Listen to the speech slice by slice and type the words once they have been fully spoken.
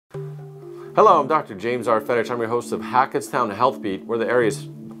Hello, I'm Dr. James R. Fedich. I'm your host of Hackettstown Health Beat. We're the area's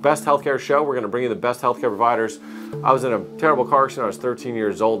best healthcare show. We're going to bring you the best healthcare providers. I was in a terrible car accident. I was 13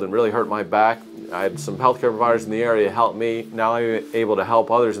 years old and really hurt my back. I had some healthcare providers in the area help me. Now I'm able to help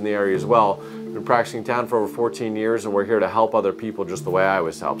others in the area as well. I've been practicing in town for over 14 years, and we're here to help other people just the way I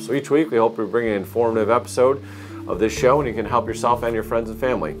was helped. So each week we hope we bring an informative episode of this show, and you can help yourself and your friends and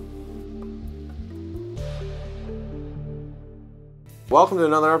family. Welcome to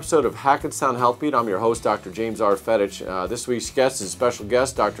another episode of Hackettstown Health Beat. I'm your host, Dr. James R. Fedich. This week's guest is a special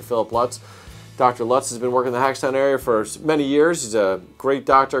guest, Dr. Phillip Lutz. Dr. Lutz has been working in the Hackettstown area for many years. He's a great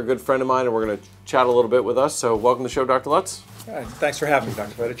doctor, a good friend of mine, and we're going to chat a little bit with us. So welcome to the show, Dr. Lutz. Thanks for having me,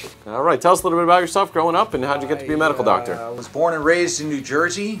 Dr. Fedich. All right, tell us a little bit about yourself growing up and how did you get to be a medical doctor? I was born and raised in New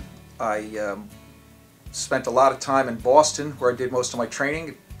Jersey. I spent a lot of time in Boston, where I did most of my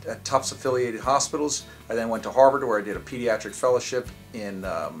training at Tufts affiliated hospitals. I then went to Harvard, where I did a pediatric fellowship in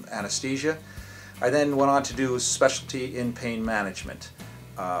anesthesia. I then went on to do a specialty in pain management,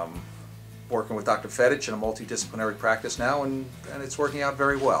 working with Dr. Fedich in a multidisciplinary practice now, and it's working out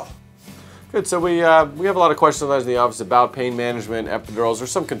very well. Good. So we have a lot of questions sometimes in the office about pain management, epidurals. There's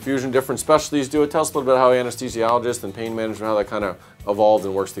some confusion. Different specialties do it. Tell us a little bit how anesthesiologist and pain management, how that kind of evolved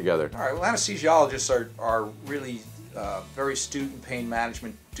and works together. All right. Well, anesthesiologists are really very astute in pain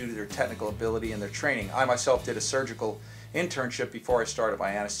management due to their technical ability and their training. I myself did a surgical internship before I started my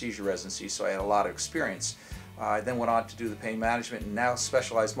anesthesia residency, so I had a lot of experience. I then went on to do the pain management and now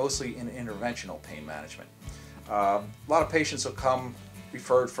specialize mostly in interventional pain management. A lot of patients will come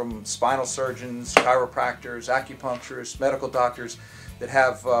referred from spinal surgeons, chiropractors, acupuncturists, medical doctors that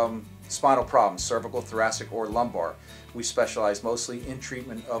have spinal problems, cervical, thoracic, or lumbar. We specialize mostly in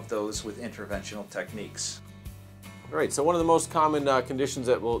treatment of those with interventional techniques. All right, so one of the most common conditions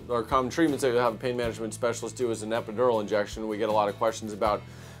that or common treatments that you'll have a pain management specialist do is an epidural injection. We get a lot of questions about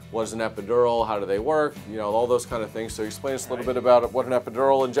what is an epidural, how do they work, all those kind of things. So explain us a little bit about what an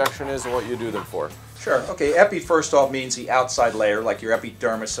epidural injection is and what you do them for. Sure. Okay, epi first off means the outside layer, like your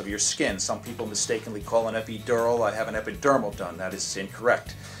epidermis of your skin. Some people mistakenly call an epidural, I have an epidermal done. That is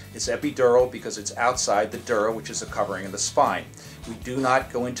incorrect. It's epidural because it's outside the dura, which is a covering of the spine. We do not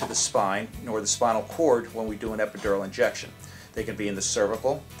go into the spine nor the spinal cord when we do an epidural injection. They can be in the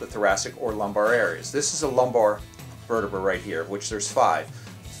cervical, the thoracic, or lumbar areas. This is a lumbar vertebra right here, of which there's 5.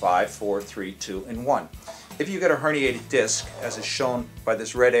 5, 4, 3, 2, and 1. If you get a herniated disc, as is shown by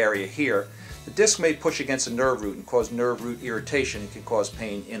this red area here, the disc may push against a nerve root and cause nerve root irritation. It can cause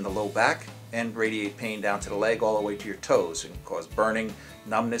pain in the low back and radiate pain down to the leg all the way to your toes. It can cause burning,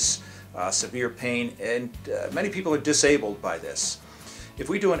 numbness, severe pain, and many people are disabled by this. If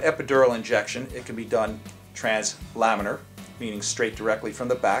we do an epidural injection, it can be done translaminar, meaning straight directly from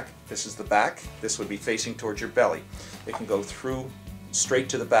the back. This is the back. This would be facing towards your belly. It can go through straight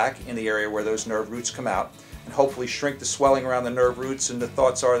to the back in the area where those nerve roots come out and hopefully shrink the swelling around the nerve roots, and the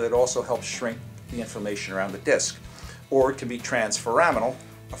thoughts are that it also helps shrink the inflammation around the disc. Or it can be transforaminal.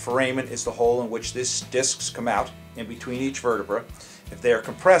 A foramen is the hole in which these discs come out in between each vertebra. If they are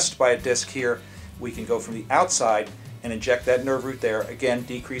compressed by a disc here, we can go from the outside and inject that nerve root there, again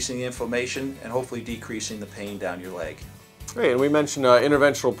decreasing the inflammation and hopefully decreasing the pain down your leg. Great, and we mentioned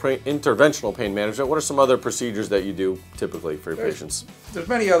interventional pain management. What are some other procedures that you do typically for your patients? There's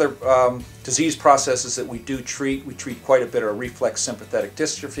many other disease processes that we do treat. We treat quite a bit of reflex sympathetic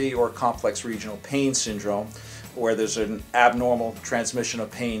dystrophy or complex regional pain syndrome, where there's an abnormal transmission of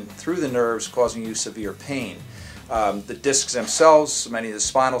pain through the nerves causing you severe pain. The discs themselves, many of the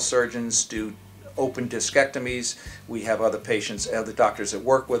spinal surgeons do open discectomies. We have other patients, other doctors that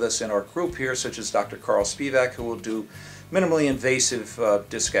work with us in our group here, such as Dr. Carl Spivak, who will do minimally invasive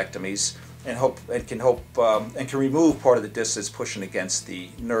discectomies and can remove part of the disc that's pushing against the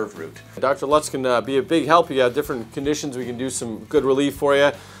nerve root. Dr. Lutz can be a big help. You have different conditions. We can do some good relief for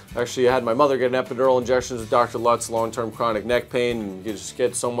you. Actually, I had my mother get an epidural injection with Dr. Lutz, long-term chronic neck pain, and you just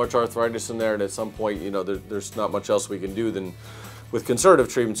get so much arthritis in there, and at some point, there's not much else we can do than with conservative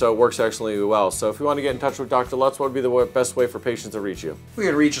treatment, so it works excellently well. So if you want to get in touch with Dr. Lutz, what would be the best way for patients to reach you? You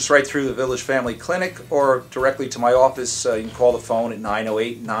can reach us right through the Village Family Clinic or directly to my office. You can call the phone at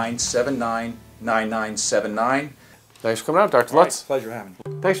 908-979-9979. Thanks for coming out, Dr. Lutz. Right, pleasure having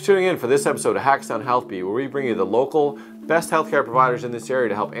you. Thanks for tuning in for this episode of Hackettstown Health Beat, where we bring you the local best healthcare providers in this area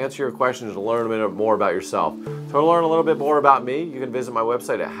to help answer your questions and learn a bit more about yourself. To learn a little bit more about me, you can visit my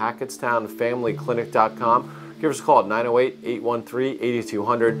website at hackettstownfamilyclinic.com. Give us a call at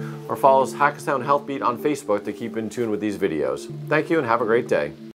 908-813-8200 or follow us Hackettstown Health Beat on Facebook to keep in tune with these videos. Thank you and have a great day.